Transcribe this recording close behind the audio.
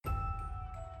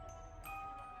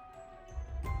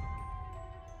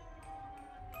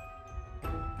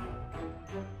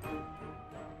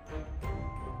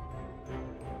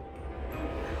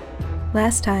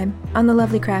Last time, on the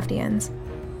lovely Craftians,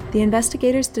 the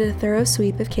investigators did a thorough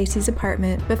sweep of Casey's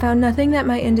apartment, but found nothing that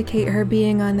might indicate her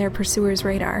being on their pursuer's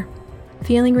radar.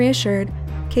 Feeling reassured,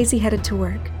 Casey headed to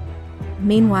work.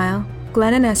 Meanwhile,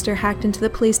 Glenn and Esther hacked into the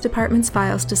police department's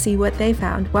files to see what they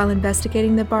found while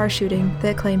investigating the bar shooting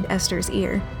that claimed Esther's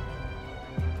ear.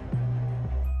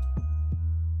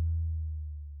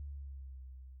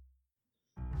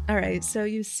 Alright, so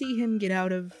you see him get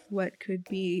out of what could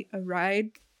be a ride.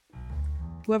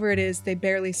 Whoever it is, they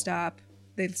barely stop.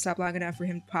 They stop long enough for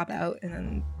him to pop out, and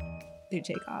then they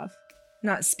take off.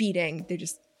 Not speeding, they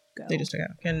just go. They just took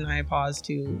out. Can I pause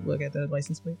to look at the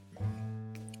license plate?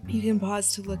 You can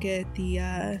pause to look at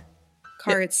the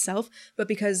car itself, but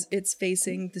because it's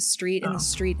facing the street, and the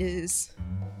street is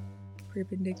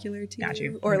perpendicular to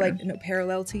you, or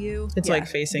parallel to you. It's like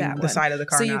facing the side of the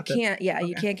car. So you can't,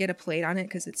 you can't get a plate on it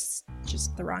because it's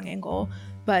just the wrong angle.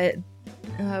 But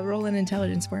roll an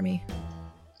intelligence for me.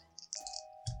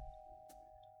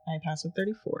 I pass with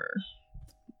 34.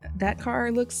 That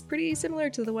car looks pretty similar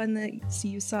to the one that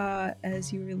you saw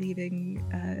as you were leaving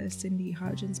Cindy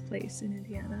Hodgins' place in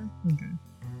Indiana. Okay.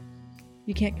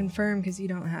 You can't confirm because you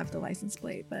don't have the license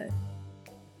plate, but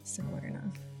similar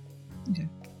enough. Okay.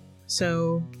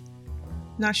 So,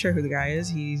 not sure who the guy is.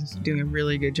 He's doing a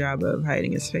really good job of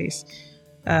hiding his face.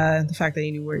 The fact that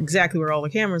he knew exactly where all the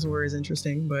cameras were is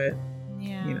interesting, but,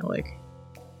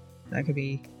 that could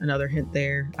be another hint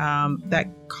there. That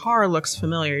car looks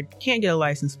familiar. Can't get a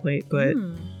license plate, but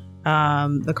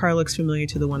the car looks familiar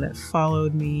to the one that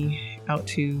followed me out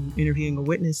to interviewing a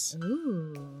witness.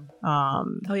 Ooh.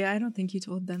 I don't think you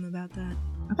told them about that.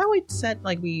 I thought we said,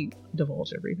 we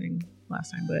divulged everything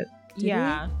last time, but...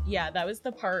 Yeah, that was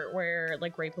the part where,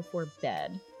 right before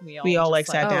bed, we all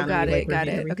sat down. Oh, got and it.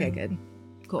 Everything. Okay, good.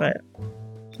 Cool. But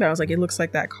I was like, it looks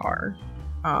like that car.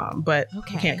 But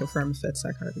I can't confirm if it's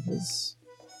that car because,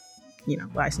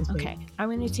 license plate. Okay, I'm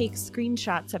going to take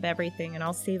screenshots of everything and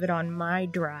I'll save it on my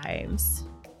drives.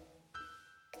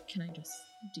 Can I just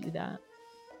do that?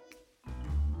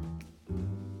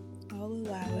 I'll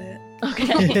allow it.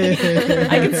 Okay.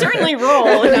 I can certainly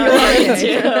roll if you want me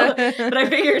to. But I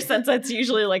figure since that's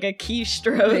usually a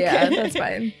keystroke. Yeah, that's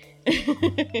fine.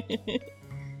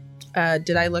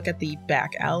 Did I look at the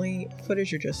back alley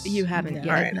footage or just... You haven't yet.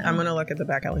 All right, no. I'm going to look at the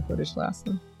back alley footage last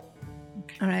then.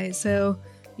 All right, so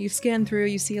you scan through,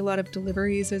 you see a lot of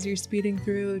deliveries as you're speeding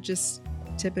through, just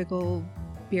typical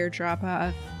beer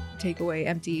drop-off, takeaway,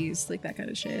 empties, that kind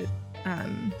of shit.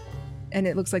 And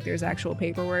it looks like there's actual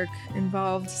paperwork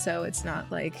involved, so it's not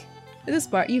this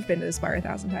bar, you've been to this bar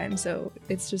 1,000 times, so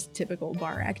it's just typical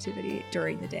bar activity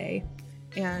during the day.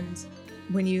 And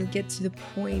when you get to the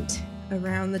point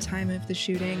around the time of the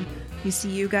shooting, you see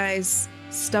you guys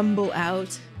stumble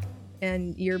out,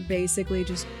 and you're basically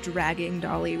just dragging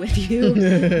Dolly with you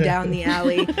down the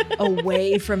alley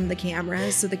away from the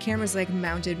cameras. So the camera's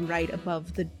mounted right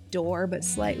above the door, but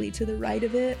slightly to the right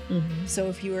of it. Mm-hmm. So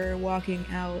if you were walking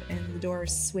out and the door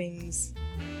swings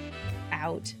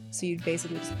out, so you'd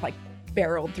basically just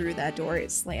barreled through that door,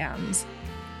 it slams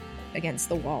against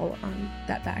the wall on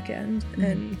that back end,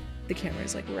 and the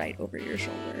camera's right over your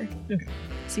shoulder. Okay.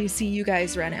 So you see you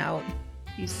guys run out.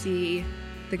 You see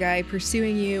the guy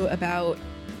pursuing you about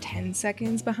 10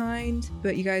 seconds behind,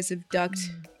 but you guys have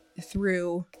ducked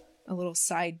through a little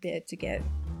side bit to get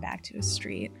back to a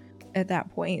street at that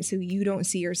point. So you don't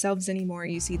see yourselves anymore.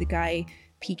 You see the guy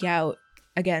peek out,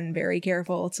 again, very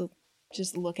careful to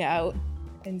just look out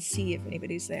and see if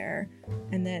anybody's there.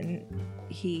 And then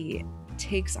he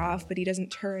takes off, but he doesn't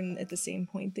turn at the same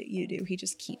point that you do. He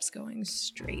just keeps going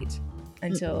straight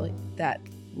until that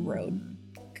road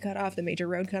cut off, the major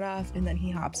road cut off, and then he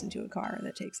hops into a car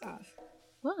that takes off.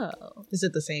 Whoa. Is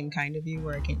it the same kind of view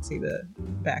where I can't see the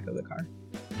back of the car?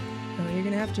 Oh, you're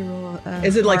gonna have to roll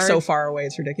Is it so far away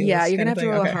it's ridiculous? Yeah, you're gonna have to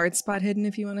roll a hard spot hidden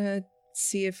if you want to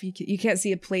see if you can't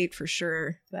see a plate for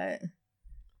sure, but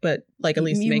at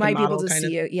least you make might a be able model to kind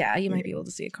see of... it. Yeah, you might be able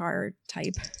to see a car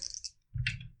type.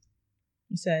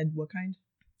 You said what kind?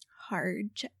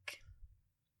 Hard check.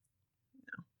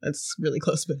 That's really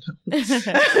close, but no.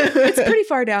 It's pretty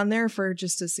far down there for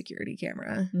just a security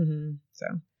camera. Mm-hmm. So,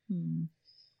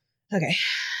 okay.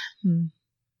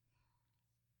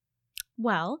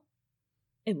 Well,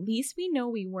 at least we know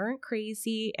we weren't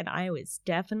crazy, and I was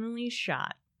definitely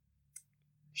shot.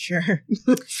 Sure.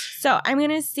 So I'm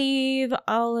going to save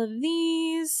all of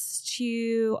these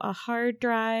to a hard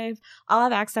drive. I'll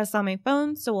have access on my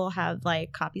phone, so we'll have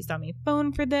copies on my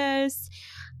phone for this.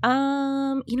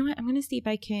 You know what? I'm going to see if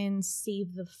I can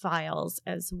save the files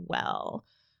as well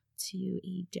to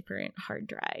a different hard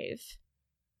drive.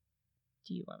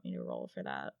 Do you want me to roll for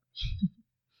that?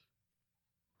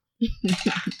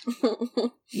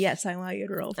 Yes, I want you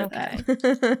to roll for Okay.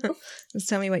 that. Just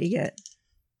tell me what you get.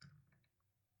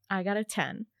 I got a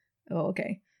 10. Oh,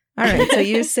 okay. All right. So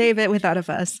you save it without a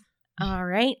fuss. All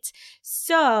right.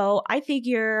 So I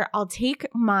figure I'll take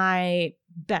my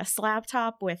best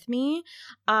laptop with me.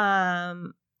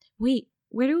 Wait,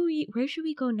 where should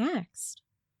we go next?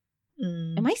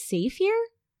 Am I safe here?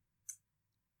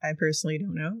 I personally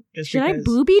don't know. Should I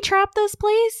booby trap this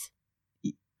place?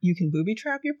 You can booby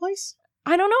trap your place?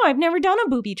 I don't know. I've never done a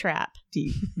booby trap.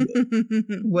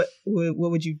 What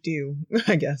would you do?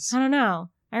 I guess. I don't know.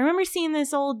 I remember seeing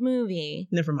this old movie.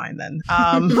 Never mind then.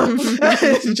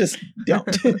 Just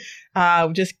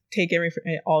don't. Just take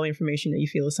all information that you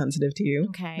feel is sensitive to you.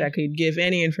 Okay. That could give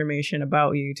any information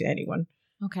about you to anyone.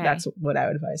 Okay. That's what I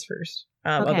would advise first.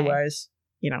 Okay. Otherwise,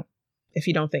 if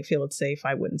you don't feel it's safe,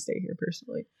 I wouldn't stay here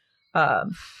personally.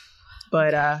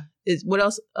 But what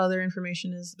else? Other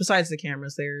information is besides the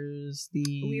cameras. There's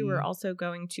the. We were also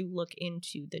going to look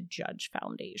into the Judge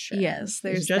Foundation. Yes,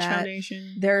 there's Judge that.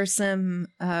 Foundation. There are some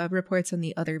reports on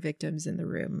the other victims in the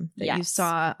room that you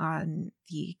saw on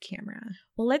the camera.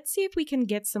 Well, let's see if we can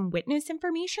get some witness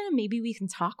information. Maybe we can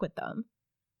talk with them.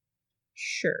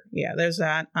 Sure. Yeah, there's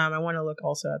that. I want to look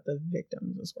also at the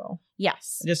victims as well.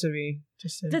 Yes. Just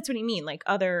That's what you mean. Like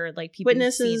other people.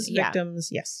 Witnesses, seen, victims.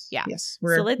 Yes. Yeah. Yes.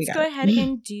 So let's go ahead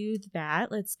and do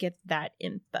that. Let's get that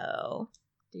info.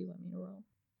 Do you want me to roll?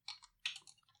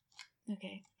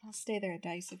 Okay. I'll stay there at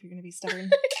dice if you're going to be stubborn.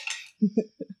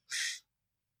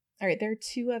 All right. There are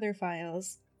 2 other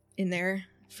files in there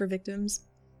for victims.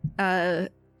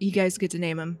 You guys get to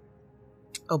name them.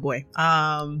 Oh boy.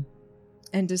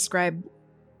 And describe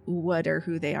what or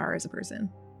who they are as a person.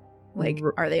 Like,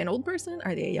 are they an old person?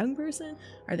 Are they a young person?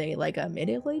 Are they like a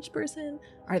middle-aged person?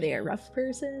 Are they a rough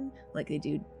person? Like they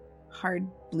do hard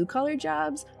blue-collar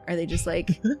jobs? Are they just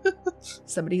like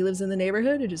somebody who lives in the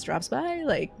neighborhood who just drops by?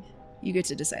 Like, you get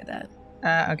to decide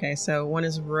that. Okay, so one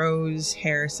is Rose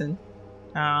Harrison.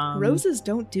 Roses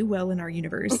don't do well in our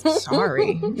universe.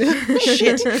 Sorry.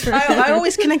 Shit. I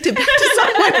always connect it back to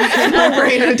someone in my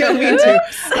brain. I don't mean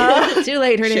to. Too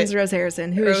late. Her name's Rose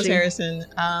Harrison. Who is she? Rose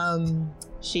Harrison.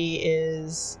 She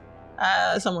is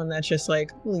someone that's just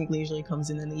like leisurely comes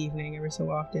in the evening every so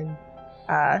often.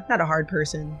 Not a hard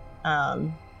person.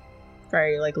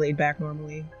 Very like laid back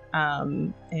normally.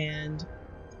 And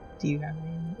do you have a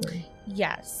name? Or?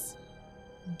 Yes.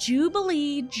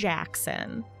 Jubilee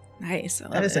Jackson. Nice.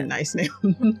 That is a nice name.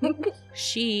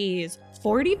 She's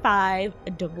 45, a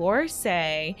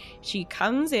divorcee. She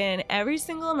comes in every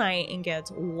single night and gets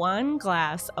 1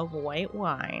 glass of white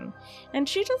wine. And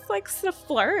she just likes to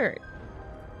flirt.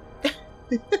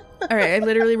 All right, I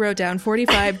literally wrote down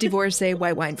 45, divorcee,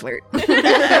 white wine flirt.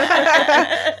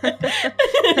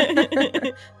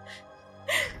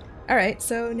 All right,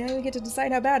 so now we get to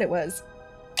decide how bad it was.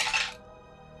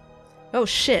 Oh,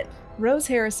 shit. Rose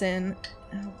Harrison...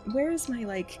 where's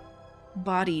my,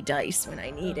 body dice when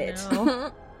I need it?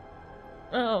 No.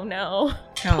 Oh, no.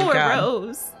 Oh, Poor God.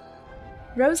 Rose.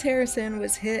 Rose Harrison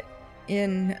was hit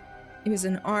it was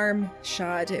an arm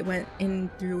shot. It went in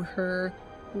through her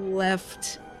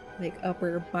left,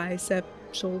 upper bicep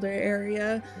shoulder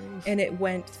area, and it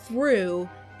went through,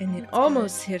 and it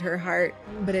almost hit her heart,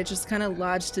 but it just kind of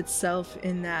lodged itself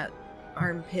in that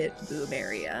armpit boob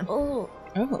area. Oh.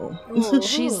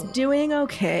 She's doing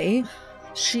okay.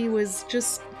 She was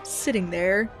just sitting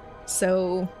there,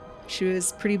 so she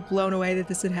was pretty blown away that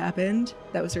this had happened.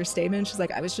 That was her statement. She's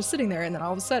like, I was just sitting there, and then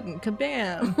all of a sudden,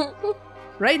 kabam!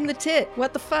 Right in the tit.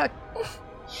 What the fuck?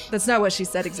 That's not what she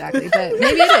said exactly, but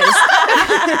maybe it is.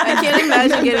 I can't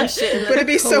imagine getting shit in the Would it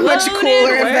be so much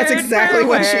cooler if that's exactly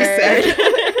what she said?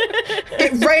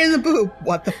 Right in the boob.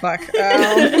 What the fuck?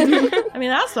 I mean,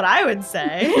 that's what I would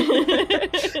say.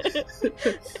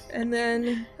 And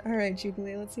then, all right,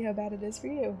 Jubilee, let's see how bad it is for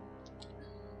you.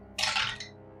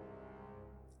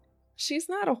 She's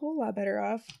not a whole lot better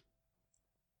off.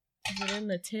 Is it in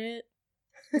the tit?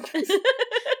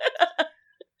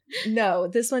 No,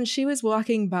 this one, she was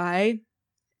walking by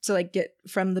to get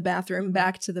from the bathroom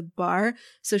back to the bar,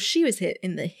 so she was hit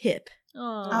in the hip.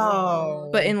 Oh.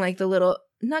 But in the little,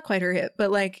 not quite her hip, but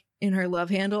in her love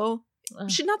handle. Not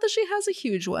that she has a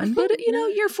huge one, but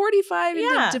you're 45 and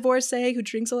a divorcee who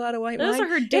drinks a lot of white wine. Those are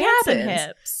her It dancing happens.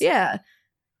 hips. Yeah.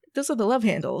 Those are the love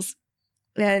handles.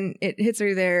 And it hits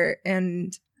her there,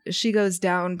 and she goes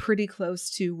down pretty close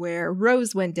to where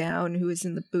Rose went down, who is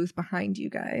in the booth behind you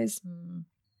guys.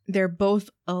 They're both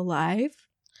alive,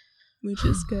 which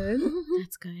is good.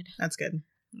 That's good. That's good.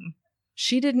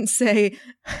 She didn't say,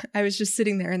 I was just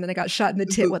sitting there and then I got shot in the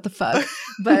tit. What the fuck?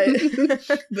 But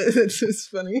it's just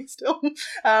funny still.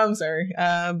 I'm sorry.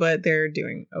 But they're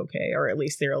doing okay, or at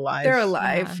least they're alive. they're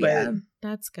alive. Yeah. Yeah.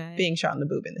 That's good. Being shot in the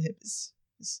boob and the hip is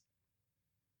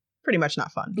pretty much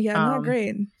not fun. Yeah, not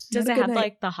great. Does Not it a have good night.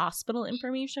 like the hospital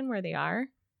information where they are?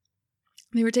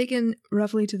 They were taken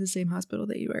roughly to the same hospital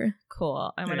that you were.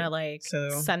 Cool. I'm gonna like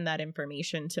send that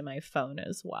information to my phone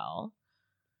as well.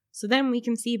 So then we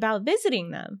can see about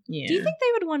visiting them. Yeah. Do you think they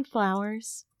would want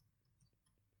flowers?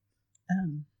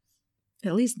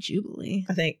 At least Jubilee.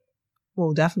 I think,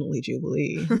 well, definitely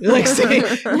Jubilee. Definitely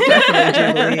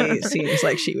Jubilee seems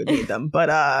like she would need them. But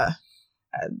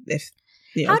if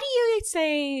how do you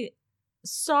say,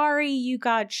 sorry you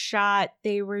got shot,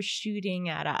 they were shooting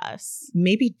at us?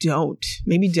 Maybe don't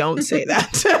say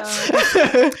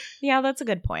that. Yeah, that's a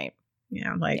good point.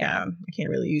 Yeah, I can't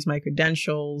really use my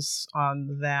credentials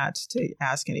on that to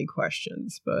ask any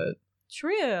questions, but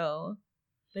true.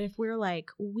 But if we're like,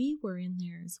 we were in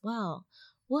there as well,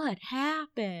 what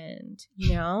happened?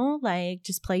 You know, like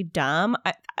just play dumb.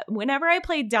 Whenever I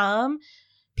play dumb,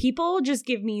 people just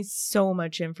give me so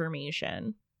much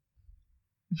information.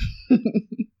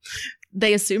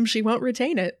 They assume she won't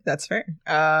retain it. That's fair.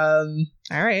 All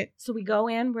right. So we go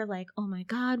in, we're like, oh my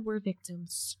God, we're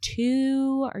victims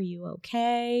too. Are you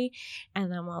okay?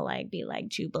 And then we'll like be like,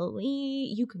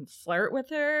 Jubilee, you can flirt with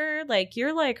her. Like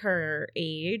you're like her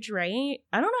age, right?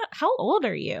 I don't know. How old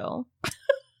are you?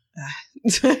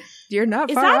 You're not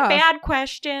Is far that off. a bad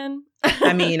question?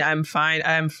 I mean, I'm fine.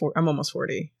 I'm almost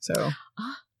 40, so.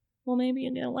 Well, maybe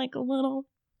you get like a little.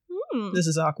 This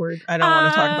is awkward. I don't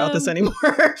want to talk about this anymore.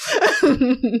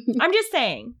 I'm just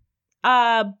saying.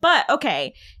 But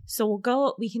okay. So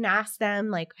we can ask them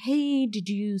like, hey, did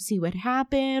you see what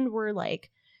happened? We're like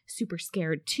super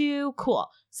scared too. Cool.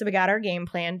 So we got our game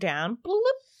plan down. Bloop.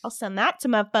 I'll send that to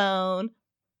my phone.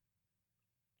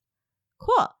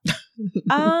 Cool.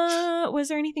 Was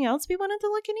there anything else we wanted to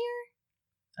look in here?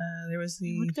 There was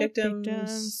the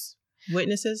victims,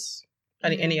 witnesses,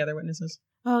 any other witnesses.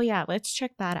 Oh, yeah. Let's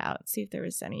check that out. See if there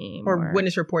was any or more.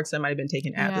 witness reports that might have been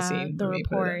taken at the scene. The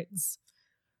reports.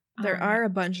 There are a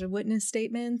bunch of witness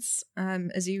statements.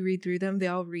 As you read through them, they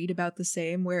all read about the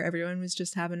same, where everyone was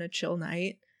just having a chill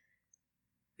night.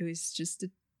 It was just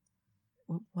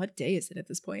what day is it at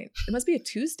this point? It must be a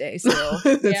Tuesday still.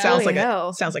 It sounds like that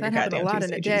a happened goddamn a lot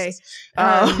Tuesday, in a day.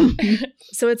 Jesus.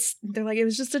 So they're like, it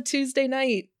was just a Tuesday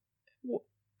night.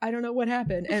 I don't know what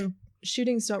happened. And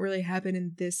shootings don't really happen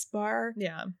in this bar.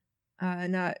 Yeah.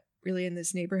 Not really in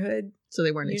this neighborhood. So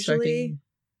they weren't usually. expecting.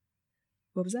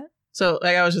 What was that? So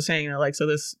like I was just saying, like, so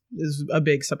this is a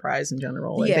big surprise in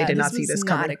general. Like they did not see this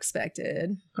coming. Not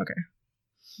expected. Okay.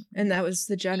 And that was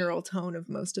the general tone of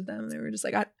most of them. They were just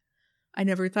like, I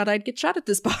never thought I'd get shot at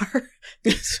this bar.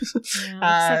 Except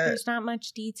there's not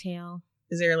much detail.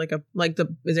 Is there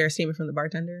is there a statement from the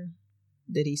bartender?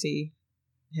 Did he see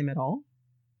him at all?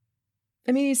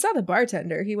 I mean, he saw the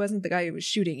bartender. He wasn't the guy who was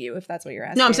shooting you, if that's what you're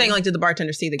asking. No, I'm saying, like, did the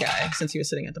bartender see the guy since he was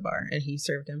sitting at the bar and he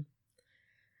served him?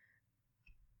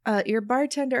 Your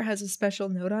bartender has a special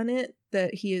note on it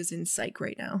that he is in psych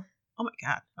right now. Oh my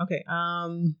God. Okay.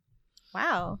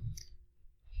 Wow.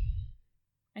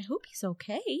 I hope he's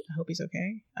okay. I hope he's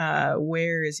okay.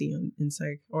 Where is he in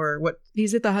psych? Or what?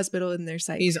 He's at the hospital in their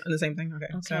psych. He's on the same thing? Okay.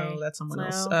 So that's someone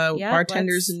else.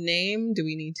 Bartender's name? Do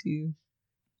we need to...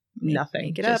 Nothing.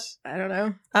 Make it up. I don't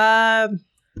know.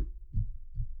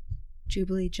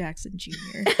 Jubilee Jackson Jr.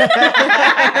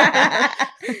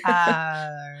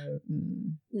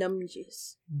 Num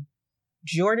juice.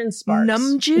 Jordan Sparks.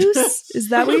 Num juice? Is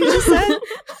that what you just said?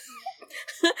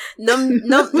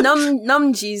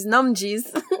 Num cheese.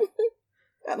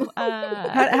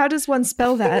 How does one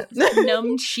spell that?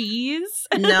 Num cheese.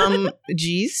 Num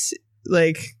G's.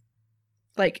 Like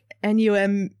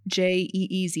NUMJEEZ.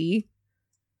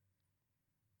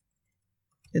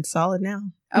 It's solid now.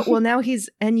 Well, now he's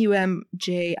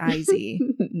NUMJIZ.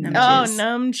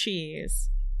 Num cheese.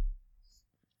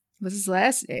 What's his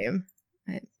last name?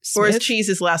 Or is Cheese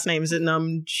his last name? Is it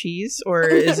Num Cheese or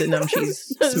is it Num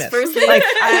Cheese Smith? First name. Like,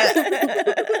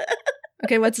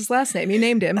 okay, what's his last name? You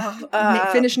named him.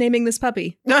 Finish naming this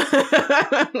puppy.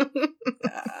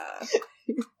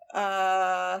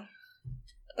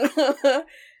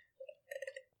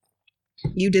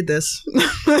 You did this.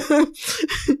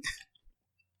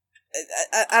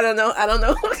 I don't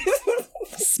know.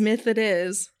 Smith it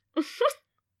is.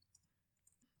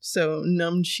 So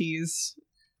Num Cheese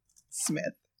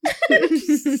Smith.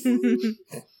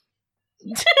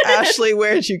 Ashley,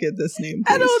 where'd you get this name?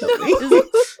 I Please don't tell me. know.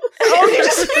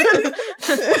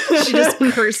 She just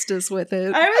cursed us with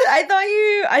it.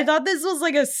 I thought this was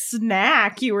like a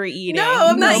snack you were eating. No,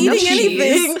 I'm not No, eating cheese.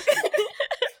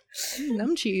 anything.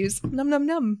 Num cheese. Num num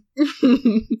num.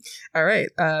 All right.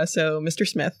 So Mr.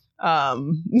 Smith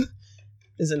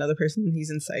is another person. He's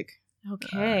in psych.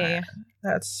 Okay.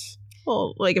 That's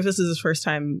well, like if this is his first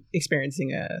time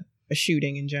experiencing a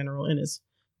shooting in general in his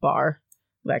bar,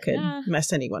 that could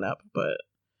mess anyone up. But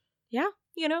Yeah,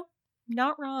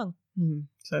 not wrong.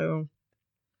 so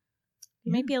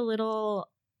It might be a little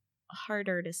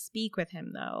harder to speak with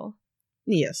him, though.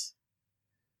 yes.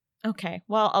 Okay,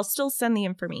 well, I'll still send the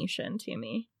information to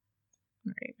me.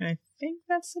 All right. I think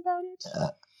that's about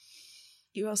it.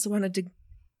 You also wanted to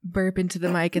burp into the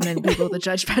mic and then Google the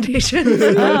Judge Foundation.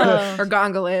 Oh. Or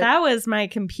gongle it. That was my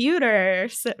computer.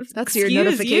 So, That's your excuse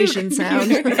notification you. sound.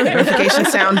 Notification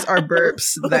sounds are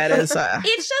burps. That is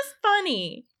It's just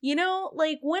funny.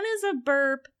 Like, when is a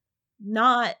burp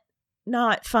not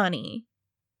funny?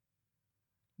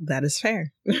 that is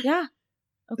fair. Yeah.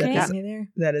 Okay. Got me there.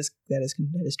 That is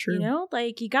true.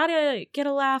 Like, you gotta get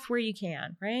a laugh where you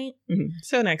can, right?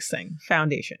 So next thing,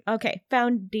 foundation. Okay,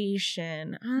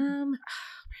 foundation. Where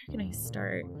can I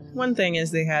start? One thing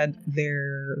is they had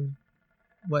their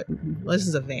this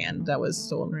is a van that was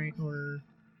stolen, right? Or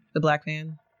the black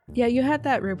van? Yeah, you had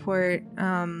that report.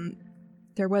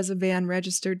 There was a van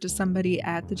registered to somebody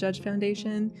at the Judge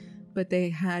Foundation, but they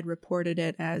had reported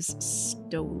it as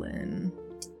stolen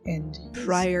And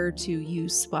prior to you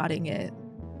spotting it.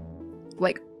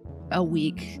 Like a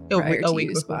week A prior week to you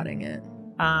before. spotting it.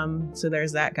 so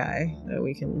there's that guy that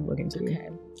we can look into. Okay.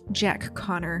 Jack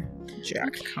Connor.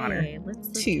 Jack Connor. Okay, let's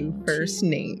look Two into- first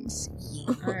names.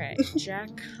 All right, Jack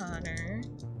Connor.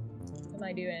 Am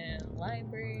I doing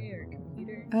library or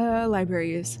computer?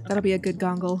 Library use. That'll be a good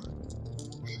gongle.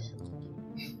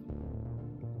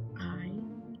 I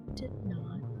did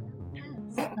not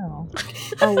pass. Oh.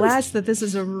 Alas, that this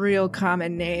is a real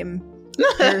common name.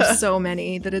 There's so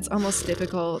many that it's almost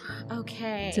difficult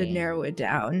Okay. to narrow it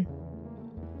down.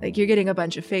 Like you're getting a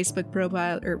bunch of Facebook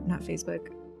profile or not Facebook,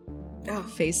 Oh,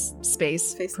 face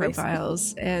space Face space.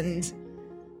 profiles and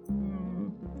Hmm.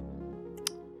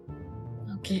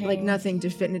 Okay. like nothing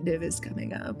definitive is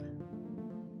coming up.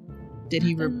 Did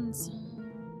he Nothing's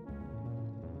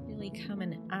really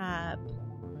coming up.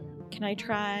 Can I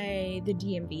try the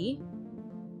DMV?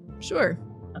 Sure.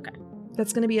 Okay.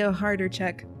 That's going to be a harder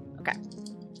check. Okay.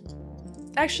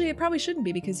 Actually, it probably shouldn't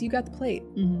be because you got the plate.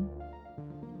 Mhm.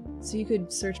 So you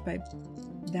could search by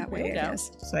that way, I There you go.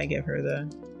 guess. So I give her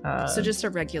the So just a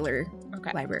regular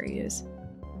Okay. library use.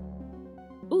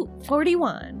 Ooh,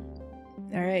 41.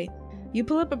 All right. You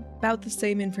pull up about the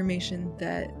same information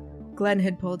that Glenn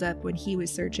had pulled up when he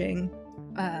was searching.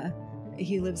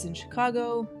 He lives in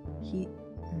Chicago.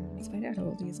 Let's find out how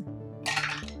old he is.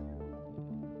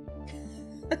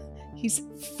 He's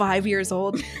 5 years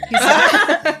old.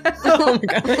 Oh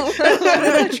my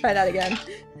god. Try that again.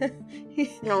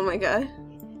 oh my god.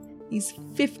 He's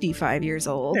 55 years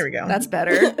old. There we go. That's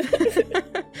better.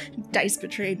 Dice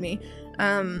betrayed me.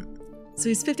 So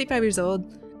he's 55 years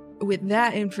old. With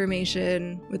that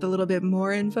information, with a little bit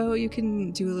more info, you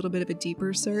can do a little bit of a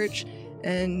deeper search.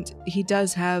 And he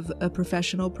does have a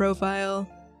professional profile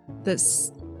that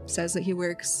says that he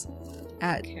works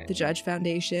at the Judge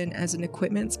Foundation as an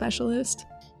equipment specialist.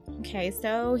 Okay,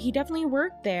 so he definitely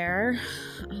worked there.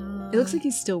 It looks like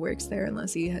he still works there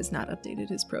unless he has not updated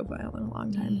his profile in a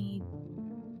long time.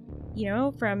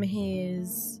 From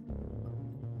his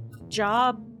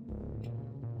job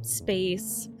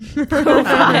space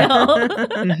profile,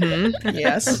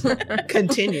 Yes.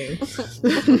 Continue.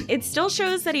 it still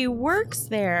shows that he works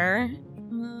there.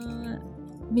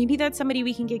 Maybe that's somebody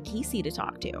we can get Casey to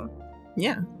talk to.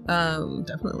 Yeah.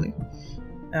 Definitely.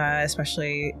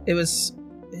 Especially it was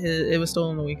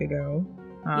stolen a week ago.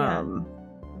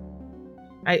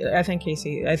 I think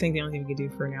Casey. I think the only thing we could do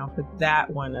for now for that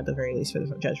one, at the very least, for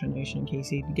the Judge Foundation,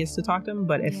 Casey gets to talk to him.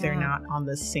 But if they're not on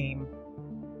the same,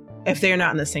 if they're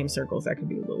not in the same circles, that could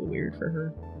be a little weird for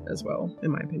her as well,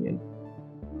 in my opinion.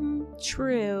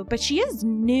 True, but she is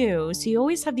new, so you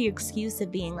always have the excuse of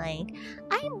being like,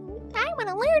 I want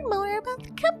to learn more about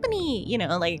the company.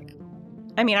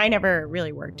 I never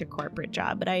really worked a corporate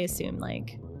job, but I assume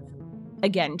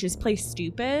again, just play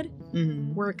stupid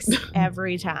works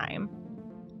every time.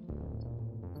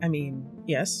 I mean,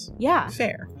 yes. Yeah.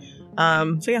 Fair.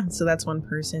 So that's one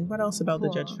person. What else about the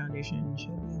Judge Foundation should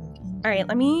we look into? All right,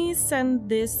 let me send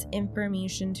this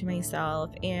information to myself,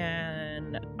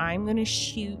 and I'm gonna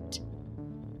shoot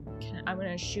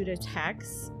a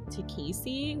text to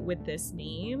Casey with this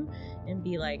name and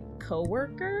be like,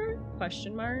 coworker? ?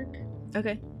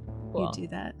 Okay. Cool. You do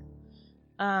that.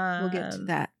 We'll get to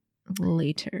that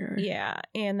later. Yeah,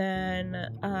 and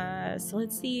then so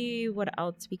let's see what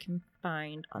else we can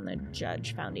find on the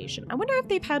Judge Foundation. I wonder if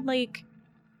they've had like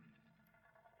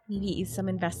maybe some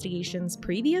investigations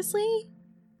previously.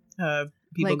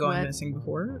 People Like going what? missing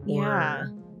before? Or Yeah.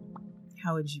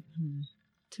 How would you?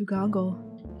 To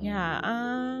goggle. Yeah.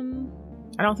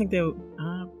 I don't think they.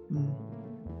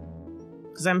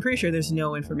 Because I'm pretty sure there's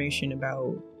no information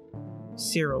about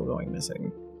Cyril going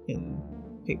missing in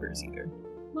papers either.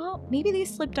 Well, maybe they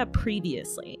slipped up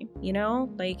previously. You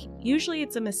know, like usually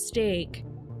it's a mistake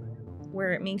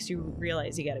where it makes you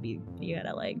realize you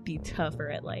gotta like be tougher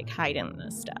at like hiding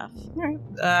this stuff. Right.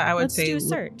 I would Let's say do a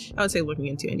search. I would say looking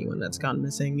into anyone that's gone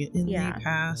missing in Yeah. the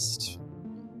past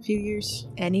few years.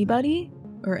 Anybody?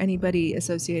 Or anybody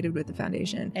associated with the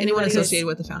foundation? Anyone Anybody associated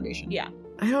with the foundation. Yeah.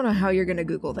 I don't know how you're going to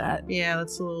Google that. Yeah,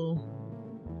 that's a little.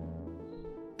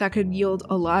 That could yield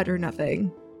a lot or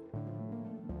nothing.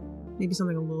 Maybe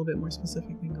something a little bit more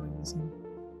specific than going missing.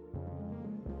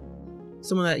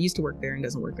 Someone that used to work there and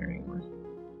doesn't work there anymore.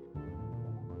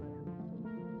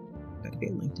 That could be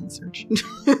a LinkedIn search.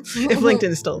 If LinkedIn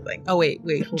is still a thing. Oh, wait,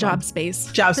 hold Job on.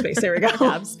 space. Job space, there we go.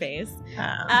 Job space.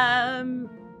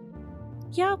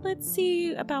 Yeah, let's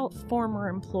see about former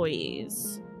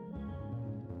employees.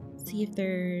 See if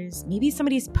there's maybe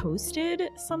somebody's posted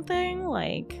something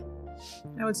like,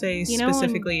 I would say You know,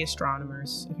 specifically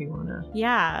astronomers, if you want to.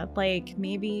 yeah, like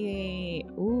maybe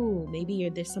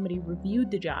there's somebody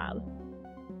reviewed the job.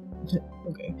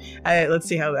 Okay. Let's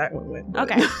see how that one went.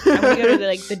 but- Okay, I'm gonna go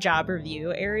to the job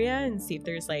review area and see if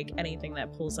there's like anything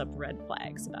that pulls up red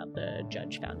flags about the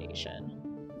Judge Foundation.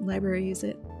 Library use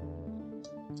it.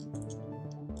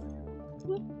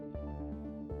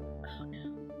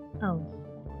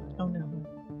 Oh no.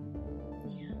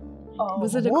 Yeah. Oh.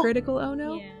 Was it a critical oh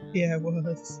no? Yeah. Yeah, it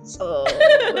was.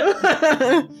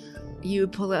 Oh. You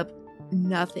pull up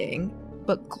nothing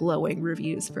but glowing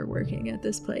reviews for working at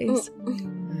this place.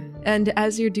 And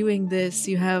as you're doing this,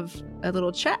 you have a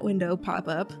little chat window pop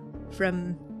up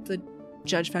from the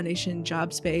Judge Foundation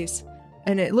job space,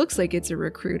 and it looks like it's a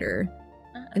recruiter.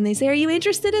 And they say, "Are you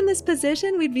interested in this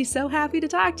position? We'd be so happy to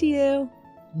talk to you."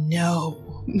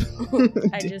 No.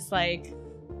 I just like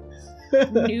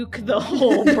nuke the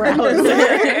whole browser.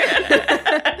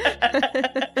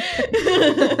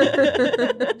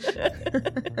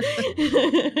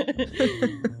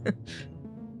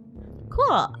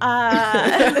 Cool.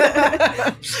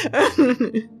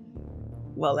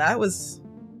 Well, that was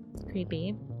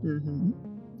Creepy. Mm-hmm.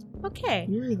 Okay.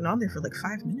 You were even on there for like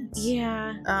 5 minutes.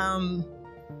 Yeah.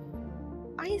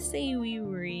 I say we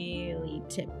really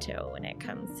tiptoe when it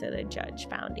comes to the Judge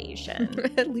Foundation.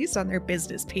 At least on their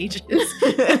business pages.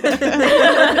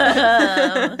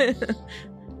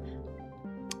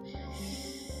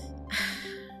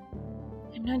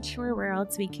 I'm not sure where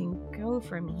else we can go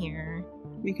from here.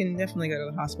 We can definitely go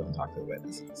to the hospital and talk to the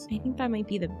witnesses. I think that might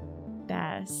be the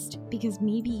best, because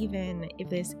maybe even if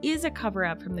this is a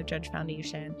cover-up from the Judge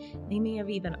Foundation, they may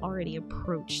have even already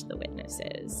approached the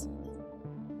witnesses.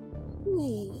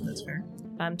 That's fair.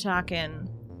 I'm talking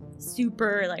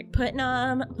super like putting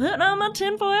on my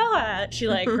tinfoil hat. She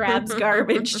like grabs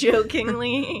garbage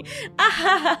jokingly.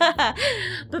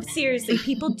 But seriously,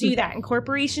 people do that, and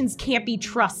corporations can't be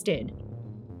trusted.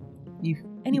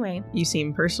 Anyway. You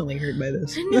seem personally hurt by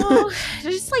this. No,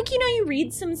 just like, you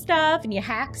read some stuff and you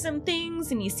hack some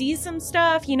things and you see some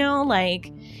stuff,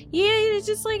 like, yeah, it's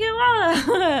just like,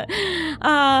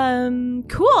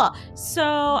 cool.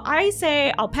 So I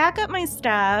say I'll pack up my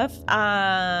stuff.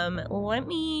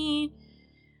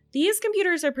 These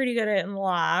computers are pretty good at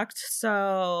unlocked,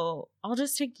 so I'll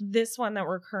just take this one that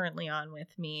we're currently on with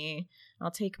me. I'll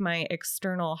take my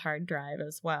external hard drive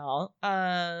as well.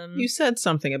 You said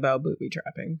something about booby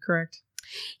trapping, correct?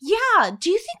 Yeah.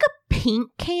 Do you think a paint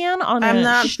can on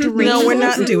string? No, we're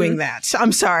not doing that.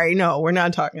 I'm sorry. No, we're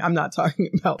not talking. I'm not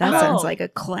talking about That that. sounds like a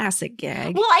classic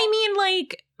gag. Well, I mean,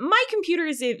 like, my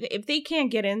computers, if they can't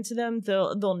get into them,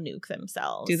 they'll nuke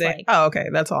themselves. Do they? Like, Oh, okay.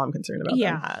 That's all I'm concerned about.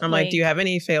 Yeah, then. I'm like, do you have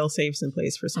any fail safes in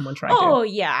place for someone trying to? Oh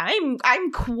yeah,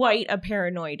 I'm quite a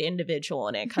paranoid individual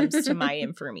when it comes to my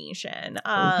information.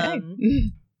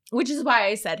 Okay. Which is why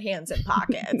I said hands in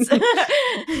pockets.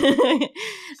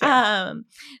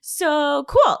 So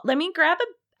cool. Let me grab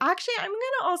Actually, I'm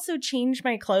gonna also change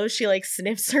my clothes. She like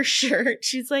sniffs her shirt.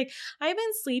 She's like, I've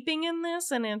been sleeping in this,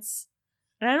 and I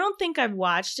don't think I've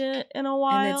watched it in a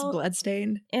while. And it's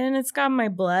bloodstained. And it's got my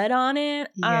blood on it.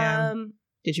 Yeah.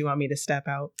 Did you want me to step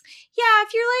out? Yeah,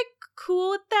 if you're like cool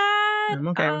with that. I'm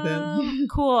okay with it.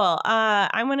 Cool.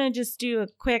 I'm going to just do a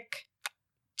quick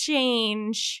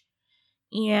change.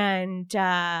 And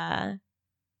yeah,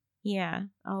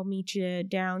 I'll meet you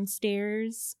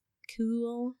downstairs.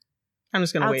 Cool. I'm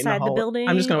just going to wait in the Outside the hallway. building,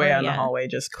 I'm just going to wait or- out in the yeah. hallway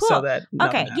just Cool. so that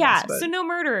nothing Okay, yeah, happens, so no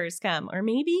murderers come. Or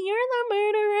maybe you're the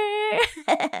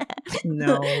murderer.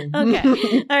 No.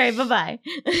 Okay. All right, bye-bye.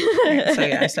 So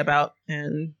yeah, I step out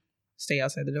and stay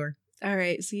outside the door. All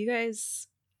right, so you guys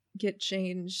get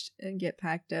changed and get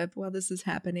packed up while this is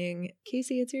happening.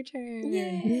 Casey, it's your turn.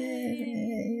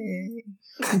 Yay.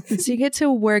 So you get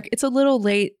to work. It's a little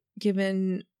late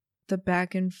given the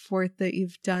back and forth that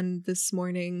you've done this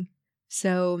morning.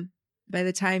 So by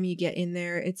the time you get in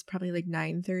there, it's probably like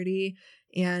 9:30,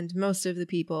 and most of the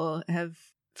people have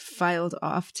filed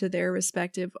off to their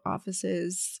respective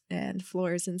offices and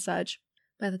floors and such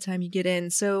by the time you get in.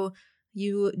 So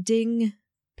you ding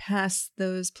past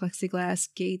those plexiglass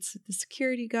gates with the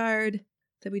security guard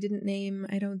that we didn't name,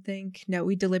 I don't think. No,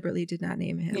 we deliberately did not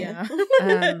name him. Yeah.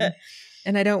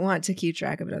 And I don't want to keep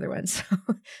track of another one.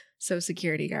 So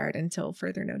security guard until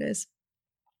further notice.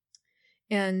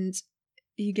 And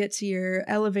you get to your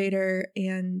elevator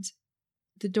and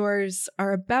the doors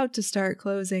are about to start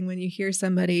closing when you hear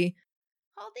somebody,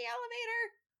 "Hold the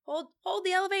elevator. Hold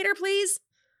the elevator, please.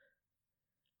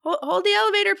 Hold the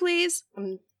elevator, please."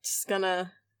 I'm just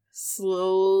gonna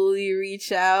slowly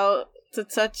reach out to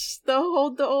touch the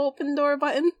hold the open door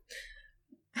button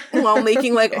while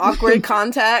making like awkward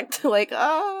contact. Like,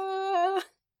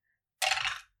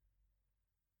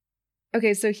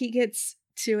 Okay, so he gets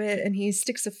to it and he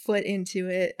sticks a foot into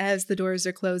it as the doors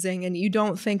are closing, and you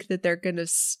don't think that they're going to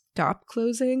stop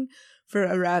closing for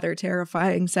a rather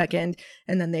terrifying second,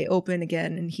 and then they open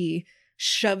again and he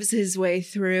shoves his way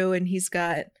through and he's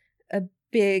got a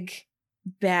big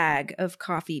bag of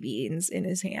coffee beans in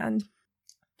his hand.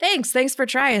 Thanks for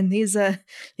trying. These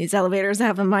elevators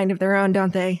have a mind of their own,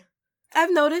 don't they?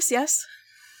 I've noticed, yes.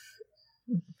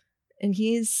 And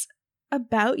he's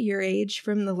about your age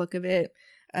from the look of it.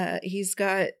 He's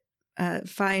got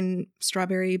fine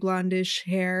strawberry blondish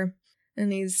hair,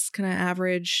 and he's kind of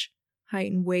average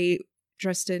height and weight,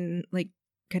 dressed in like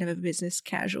kind of a business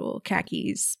casual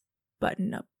khakis,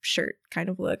 button-up shirt kind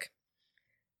of look.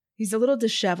 He's a little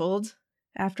disheveled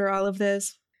after all of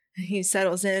this. He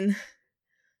settles in.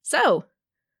 "So,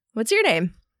 what's your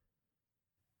name?"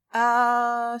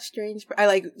 Strange. I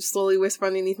like slowly whisper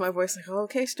underneath my voice, like,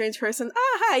 "Okay, strange person.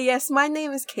 Hi, yes, my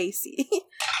name is Casey."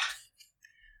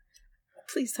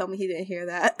 Please tell me he didn't hear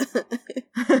that.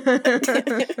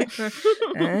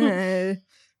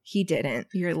 He didn't.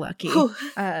 You're lucky.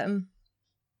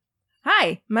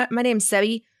 Hi, my name's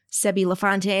Sebi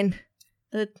LaFontaine.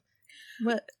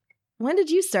 When did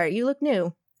you start? You look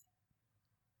new.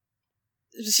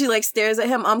 She like stares at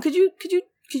him. Could you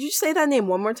say that name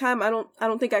one more time? I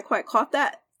don't think I quite caught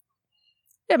that.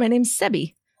 Yeah, my name's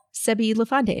Sebi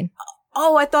LaFontaine.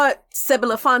 Oh, I thought Sebi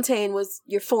LaFontaine was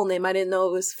your full name. I didn't know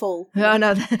it was full. Oh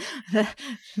no,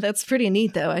 that's pretty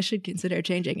neat though. I should consider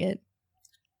changing it.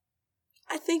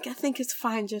 I think it's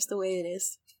fine just the way it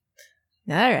is.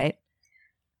 All right.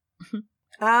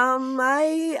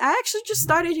 I actually just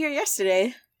started here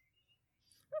yesterday.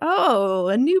 Oh,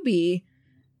 a newbie.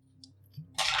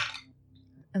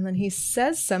 And then he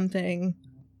says something,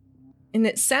 and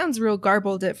it sounds real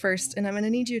garbled at first, and I'm going to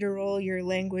need you to roll your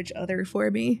language other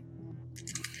for me.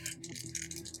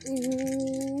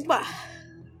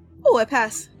 Oh, I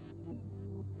pass.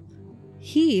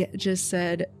 He just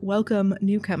said, "Welcome,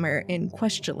 newcomer," in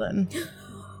Questulan.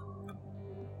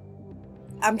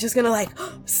 I'm just gonna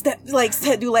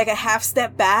do like a half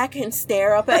step back and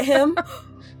stare up at him.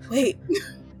 Wait.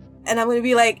 And I'm gonna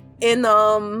be like, in,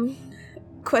 what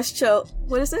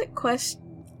is it?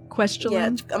 Questulan?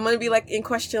 Yeah, I'm gonna be like, in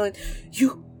Questulan.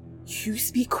 You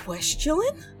speak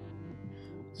Questulan?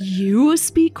 You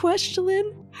speak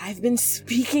Questulan? I've been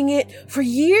speaking it for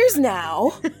years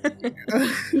now.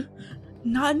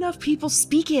 Not enough people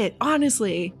speak it,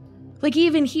 honestly. Like,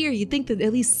 even here, you'd think that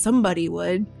at least somebody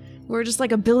would. We're just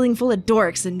like a building full of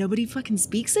dorks and nobody fucking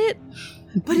speaks it?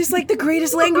 But it's like the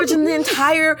greatest language in the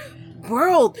entire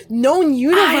world. Known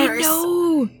universe.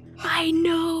 I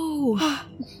know.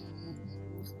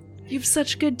 You have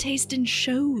such good taste in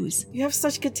shows. You have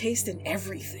such good taste in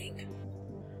everything.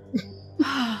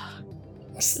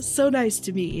 So nice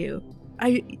to meet you.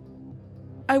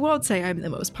 I won't say I'm the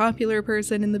most popular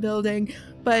person in the building,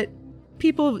 but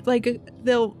people, like,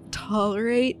 they'll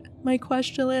tolerate my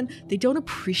Questulan. They don't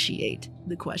appreciate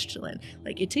the Questulan.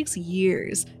 Like, it takes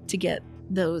years to get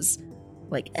those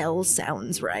like L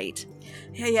sounds right.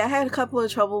 Yeah, I had a couple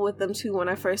of trouble with them too when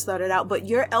I first started out, but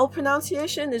your L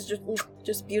pronunciation is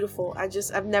just beautiful. I've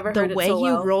never heard it so well. The way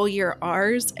you roll your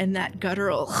R's and that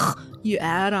guttural you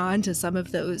add on to some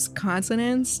of those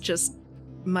consonants, just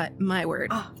my word.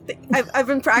 Oh, I've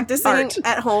been practicing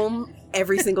at home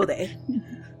every single day.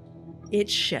 It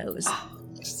shows. Oh,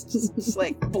 just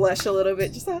like blush a little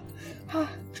bit. Just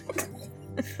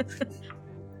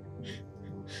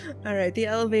All right, the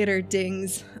elevator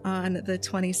dings on the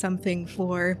 20-something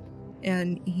floor,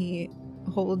 and he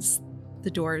holds the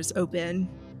doors open.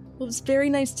 Well, it's very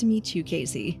nice to meet you,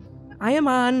 Casey. I am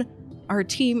on our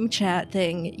team chat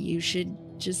thing. You should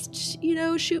just,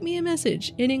 shoot me a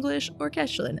message in English or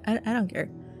Quechua. I don't care.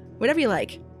 Whatever you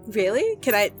like. Really?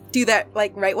 Can I do that,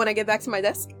 like, right when I get back to my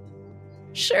desk?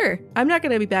 Sure. I'm not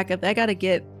going to be back up. I got to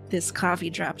get this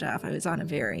coffee dropped off. I was on a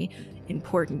very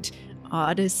important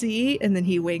odyssey, and then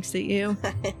he winks at you.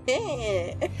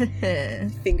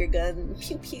 Finger gun,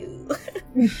 pew pew.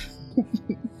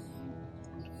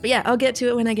 But yeah, I'll get to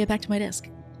it when I get back to my desk.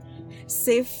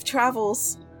 Safe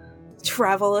travels,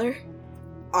 traveler.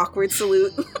 Awkward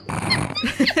salute.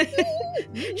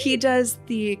 He does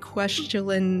the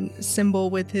question symbol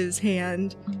with his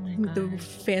hand, with the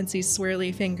fancy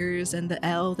swirly fingers and the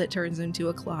L that turns into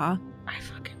a claw. I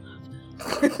fucking love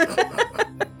that.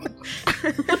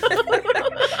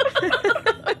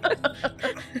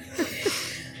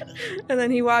 And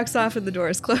then he walks off and the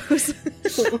doors close.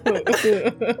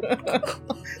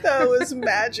 That was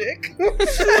magic.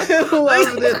 I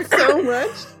loved it so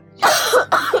much.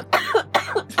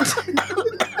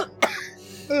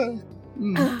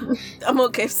 I'm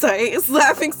okay, sorry. It's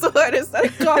laughing so hard I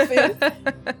started coughing.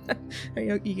 Are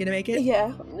you gonna make it?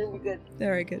 Yeah, we're good.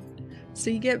 Alright, good. So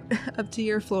you get up to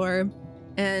your floor,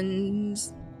 and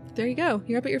there you go.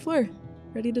 You're up at your floor,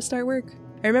 ready to start work.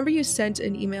 I remember you sent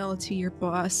an email to your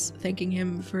boss thanking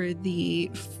him for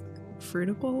the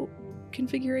fruitable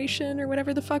configuration, or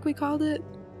whatever the fuck we called it.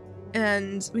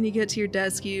 And when you get to your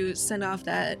desk, you send off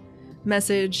that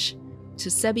message to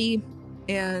Sebi,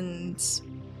 and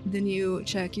then you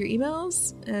check your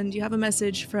emails, and you have a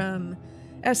message from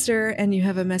Esther, and you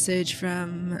have a message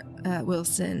from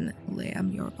Wilson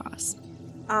Lamb, your boss.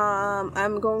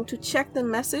 I'm going to check the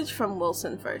message from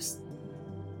Wilson first.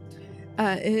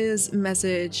 His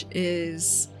message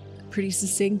is pretty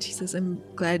succinct. He says, "I'm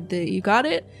glad that you got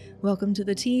it. Welcome to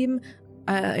the team.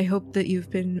 I hope that you've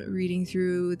been reading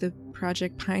through the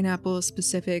Project Pineapple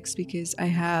specifics, because I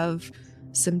have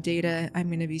some data I'm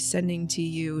going to be sending to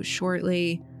you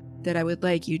shortly that I would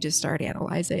like you to start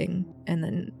analyzing. And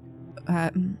then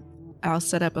I'll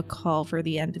set up a call for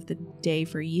the end of the day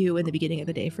for you and the beginning of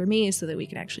the day for me so that we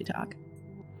can actually talk."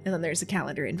 And then there's a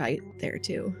calendar invite there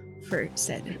too for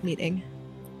said meeting.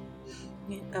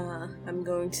 I'm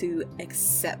going to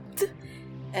accept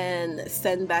and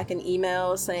send back an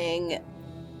email saying,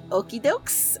 "Okie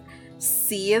dokes,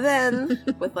 see you then,"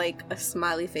 with like a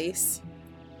smiley face.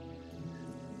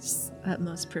 Just,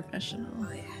 Utmost professional.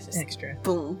 oh yeah, just Extra.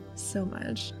 boom. So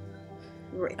much.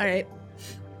 Right. All right.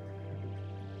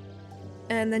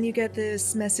 And then you get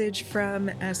this message from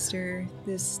Esther,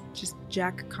 this just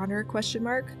Jack Connor ?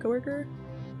 Coworker.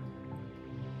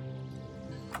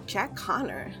 Jack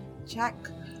Connor.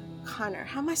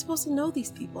 How am I supposed to know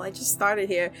these people? I just started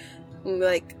here. I'm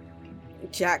like,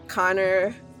 Jack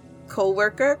Connor,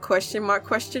 co-worker, ? Send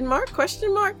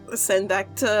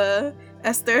back to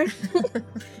Esther.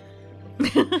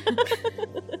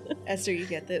 Esther, you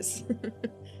get this.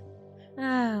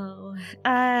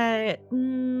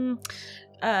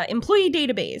 Employee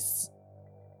database.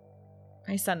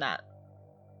 I send that.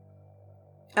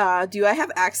 Do I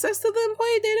have access to the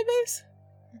employee database?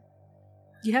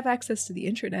 You have access to the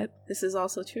intranet. This is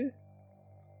also true.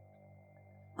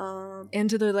 And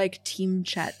to the like team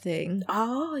chat thing.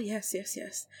 Oh, yes.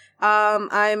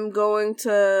 I'm going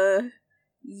to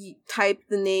type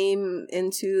the name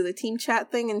into the team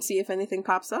chat thing and see if anything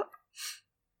pops up.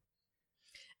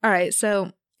 All right,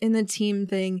 so in the team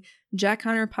thing, Jack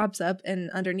Connor pops up, and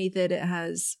underneath it, it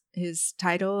has his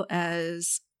title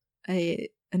as an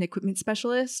equipment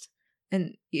specialist.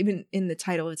 And even in the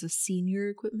title, it's a senior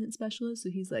equipment specialist. So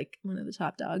he's like one of the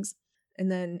top dogs.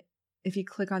 And then if you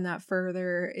click on that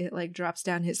further, it like drops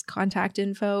down his contact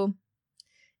info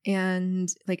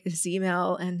and like his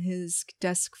email and his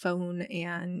desk phone.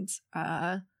 And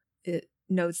it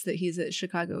notes that he's at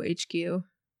Chicago HQ.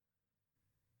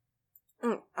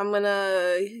 I'm going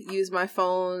to use my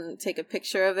phone, take a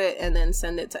picture of it, and then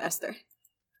send it to Esther.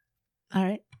 All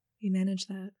right. You manage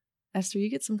that. Esther, you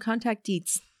get some contact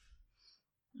deets.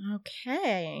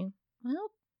 Okay.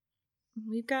 Well,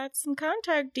 we've got some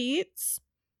contact deets.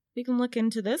 we can look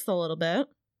into this a little bit.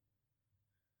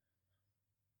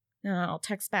 And I'll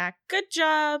text back, good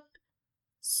job.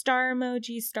 Star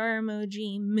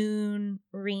emoji, moon,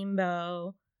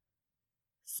 rainbow,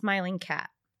 smiling cat.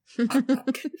 All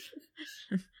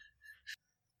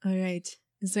right.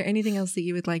 Is there anything else that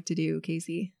you would like to do,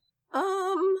 Casey?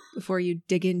 Before you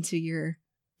dig into your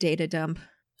data dump.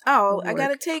 Oh, I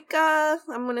gotta take,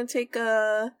 I'm gonna take,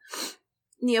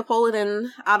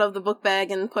 Neapolitan out of the book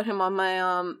bag and put him on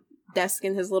my, desk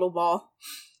in his little ball.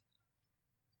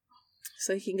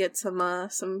 So he can get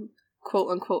some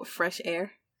quote-unquote fresh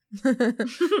air. All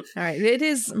right. It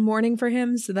is morning for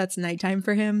him, so that's nighttime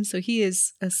for him. So he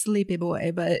is a sleepy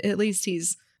boy, but at least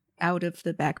he's out of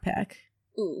the backpack.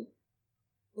 Ooh.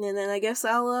 And then I guess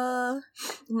I'm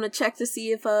gonna check to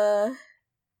see if, Sebi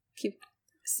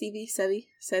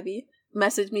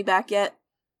messaged me back yet.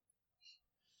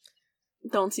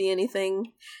 Don't see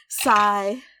anything.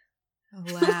 Sigh.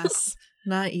 Alas,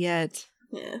 not yet.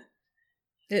 Yeah.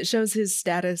 It shows his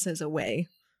status as away,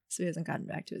 so he hasn't gotten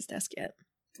back to his desk yet.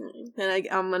 And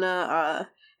I'm gonna,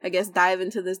 I guess, dive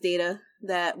into this data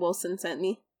that Wilson sent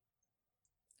me.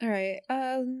 All right,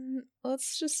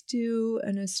 let's just do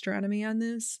an astronomy on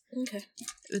this. Okay.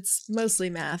 It's mostly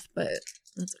math, but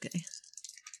that's okay.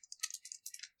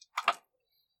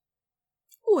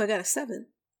 Ooh, I got a 7.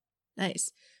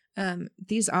 Nice.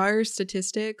 These are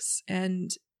statistics, and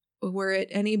were it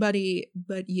anybody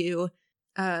but you,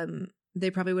 they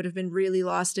probably would have been really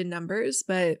lost in numbers,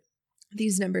 but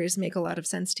these numbers make a lot of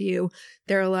sense to you.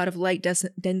 There are a lot of light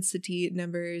density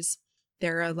numbers.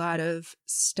 There are a lot of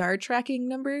star tracking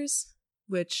numbers,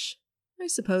 which I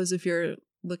suppose if you're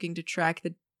looking to track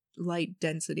the light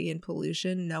density and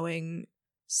pollution, knowing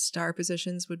star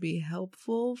positions would be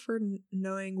helpful for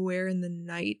knowing where in the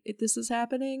night this is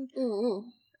happening.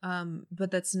 Mm-hmm. But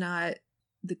that's not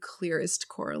the clearest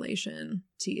correlation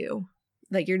to you.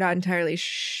 Like, you're not entirely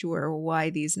sure why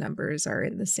these numbers are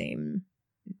in the same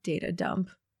data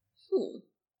dump.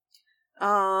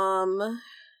 I'm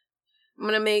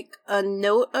gonna make a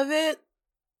note of it,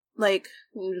 like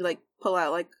pull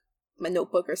out like my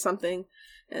notebook or something,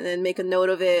 and then make a note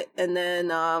of it, and then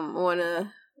I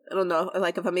don't know,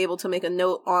 like if I'm able to make a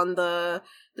note on the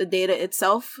data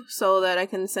itself so that I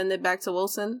can send it back to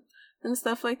Wilson and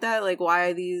stuff like that. Like, why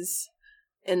are these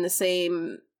in the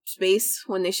same space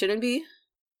when they shouldn't be?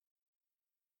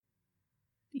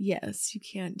 Yes, you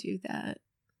can do that.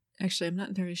 Actually, I'm not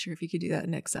entirely sure if you could do that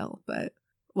in Excel, but,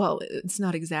 well, it's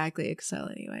not exactly Excel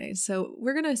anyway. So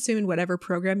we're going to assume in whatever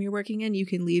program you're working in, you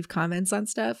can leave comments on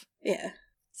stuff. Yeah.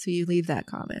 So you leave that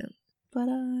comment. But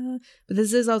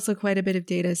this is also quite a bit of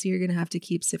data, so you're going to have to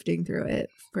keep sifting through it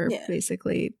for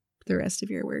basically the rest of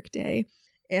your workday.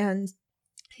 And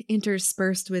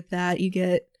interspersed with that, you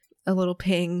get a little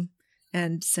ping,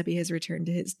 and Sebi has returned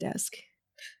to his desk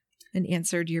and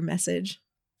answered your message.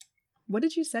 What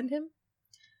did you send him?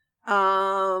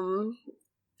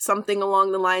 Something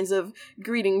along the lines of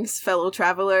 "Greetings, fellow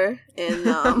traveler," and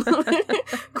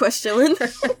question.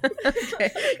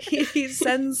 Okay. He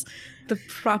sends the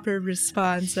proper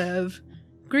response of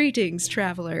 "Greetings,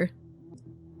 traveler."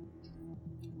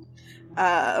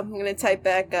 I'm gonna type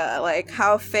back like,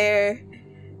 "How fair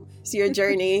is your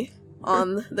journey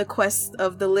on the quest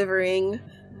of delivering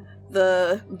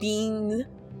the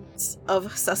beans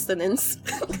of sustenance?"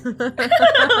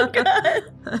 Oh, God.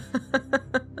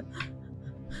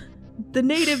 The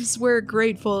natives were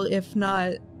grateful, if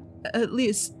not, at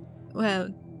least, well,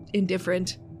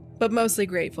 indifferent, but mostly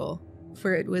grateful,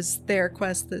 for it was their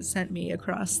quest that sent me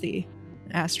across the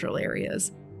astral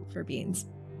areas for beans.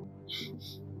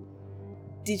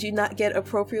 Did you not get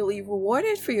appropriately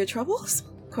rewarded for your troubles?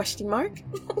 Question mark.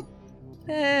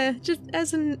 Just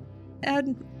as an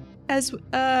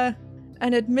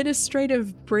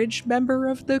administrative bridge member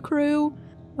of the crew,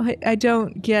 I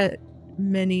don't get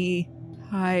many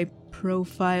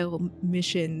high-profile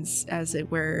missions, as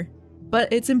it were.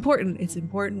 But it's important. It's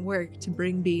important work to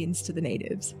bring beans to the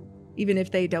natives, even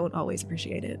if they don't always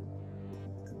appreciate it.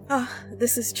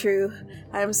 This is true.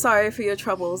 I am sorry for your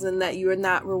troubles and that you are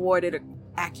not rewarded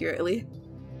accurately.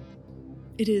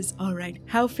 It is all right.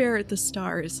 How fare at the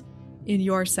stars in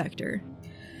your sector?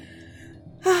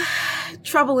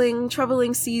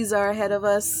 Troubling seas are ahead of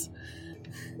us.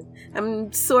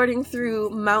 I'm sorting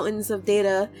through mountains of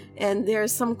data, and there are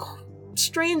some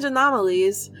strange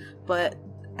anomalies, but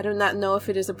I do not know if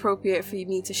it is appropriate for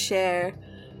me to share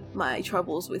my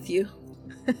troubles with you.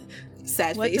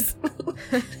 Sad face.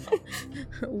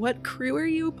 What crew are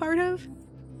you a part of?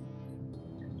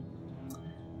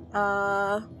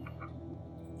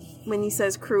 When he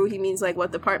says crew, he means like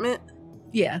what department?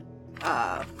 Yeah.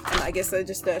 I I guess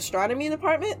just the astronomy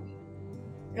department.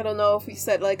 I don't know if he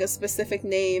said like a specific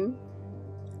name.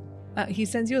 He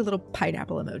sends you a little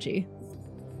pineapple emoji.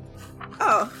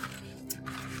 Oh.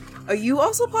 Are you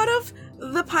also part of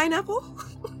the pineapple?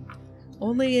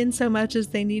 Only in so much as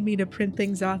they need me to print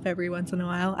things off every once in a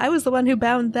while. I was the one who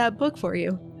bound that book for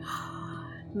you.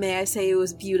 May I say it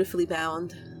was beautifully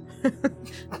bound.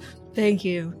 Thank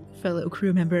you, fellow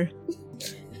crew member.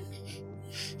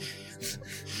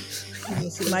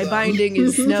 My binding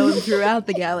is known throughout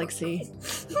the galaxy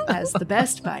as the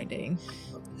best binding.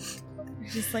 I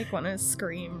just like want to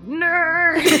scream,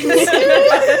 nerd!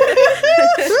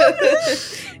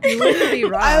 You wouldn't be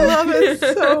wrong. I love it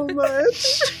so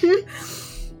much.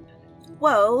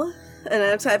 Well, and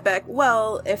I type back,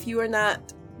 well, if you are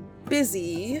not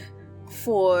busy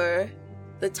for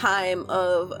the time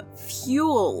of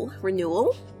fuel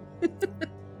renewal,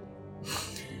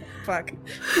 Fuck.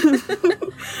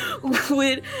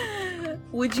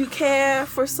 would you care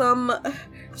for some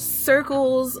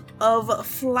circles of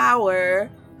flour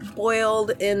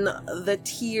boiled in the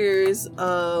tears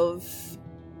of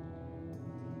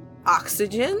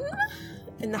oxygen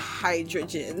and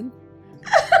hydrogen?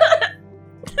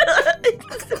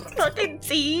 Fucking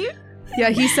tea.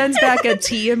 Yeah, he sends back a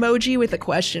tea emoji with a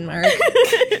question mark.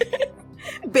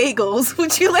 Bagels.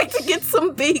 Would you like to get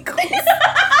some bagels?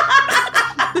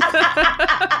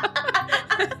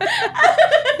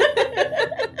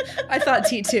 I thought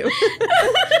tea too.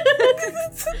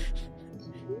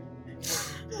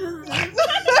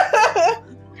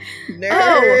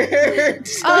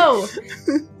 Nerd. Oh,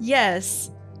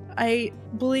 yes. I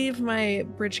believe my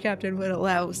bridge captain would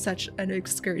allow such an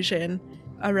excursion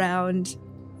around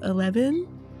 11.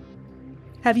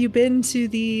 Have you been to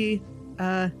the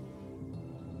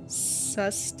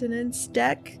sustenance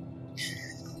deck?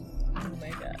 Oh my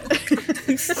god.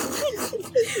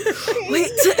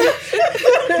 Wait.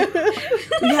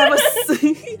 We have a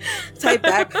type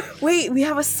back. Wait, we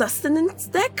have a sustenance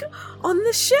deck on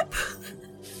the ship?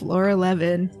 Floor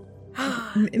 11.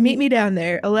 Meet me down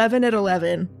there. 11 at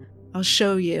 11. I'll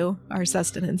show you our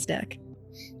sustenance deck.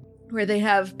 Where they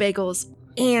have bagels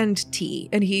and tea.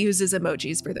 And he uses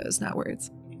emojis for those, not words.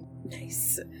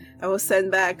 Nice. I will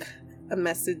send back a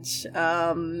message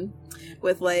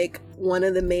with like one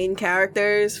of the main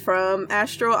characters from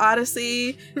Astro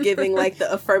Odyssey giving like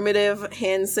the affirmative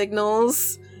hand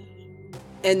signals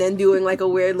and then doing like a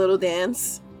weird little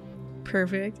dance.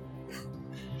 Perfect.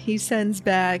 He sends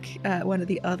back one of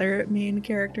the other main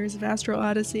characters of Astro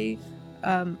Odyssey,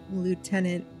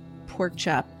 Lieutenant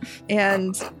Porkchop.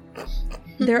 And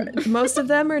most of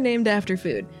them are named after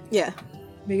food. Yeah.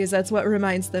 Because that's what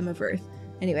reminds them of Earth.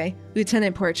 Anyway,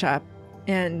 Lieutenant Porkchop.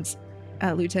 And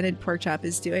Lieutenant Porkchop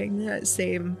is doing the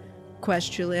same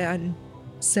Questulan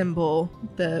symbol,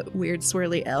 the weird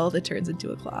swirly L that turns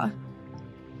into a claw.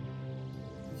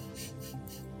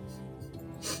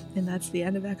 And that's the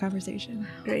end of that conversation.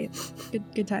 Great.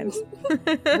 Good times.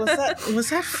 Was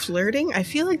that flirting? I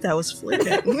feel like that was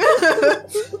flirting.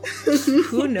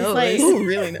 Who knows? Who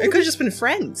really knows? It could have just been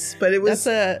friends, but it was...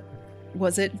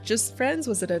 Was it just friends?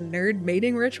 Was it a nerd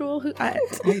mating ritual? I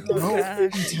don't know.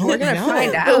 We're gonna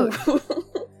find out.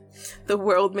 The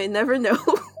world may never know.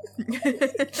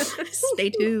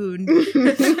 Stay tuned.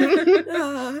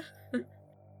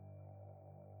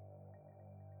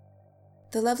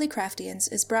 The Lovely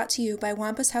Craftians is brought to you by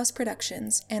Wampus House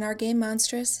Productions and our game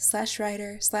monstress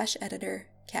 /writer /editor,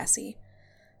 Cassie.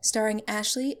 Starring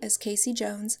Ashley as Casey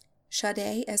Jones,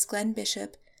 Sade as Glenn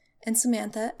Bishop, and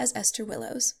Samantha as Esther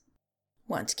Willows.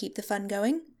 Want to keep the fun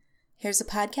going? Here's a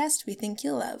podcast we think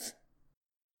you'll love.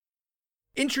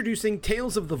 Introducing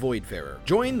Tales of the Voidfarer.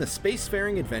 Join the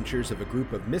spacefaring adventures of a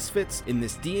group of misfits in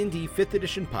this D&D 5th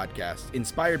edition podcast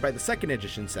inspired by the 2nd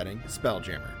edition setting,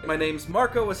 Spelljammer. My name's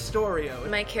Marco Astorio.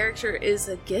 My character is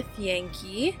a Gith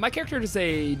Yankee. My character is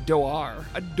a Doar.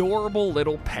 Adorable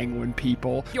little penguin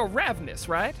people. You're ravenous,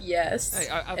 right? Yes,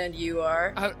 and you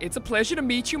are? It's a pleasure to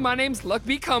meet you. My name's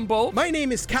Luckby Cumbo. My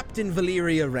name is Captain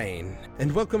Valeria Rain,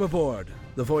 and welcome aboard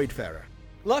the Voidfarer.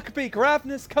 Luckbeak,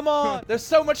 Ravenous, come on! There's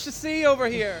so much to see over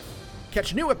here!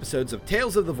 Catch new episodes of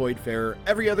Tales of the Voidfarer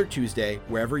every other Tuesday,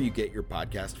 wherever you get your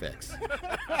podcast fix.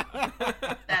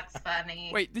 That's funny.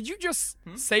 Wait, did you just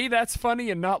say that's funny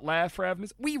and not laugh,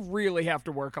 Ravenous? We really have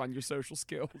to work on your social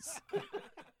skills.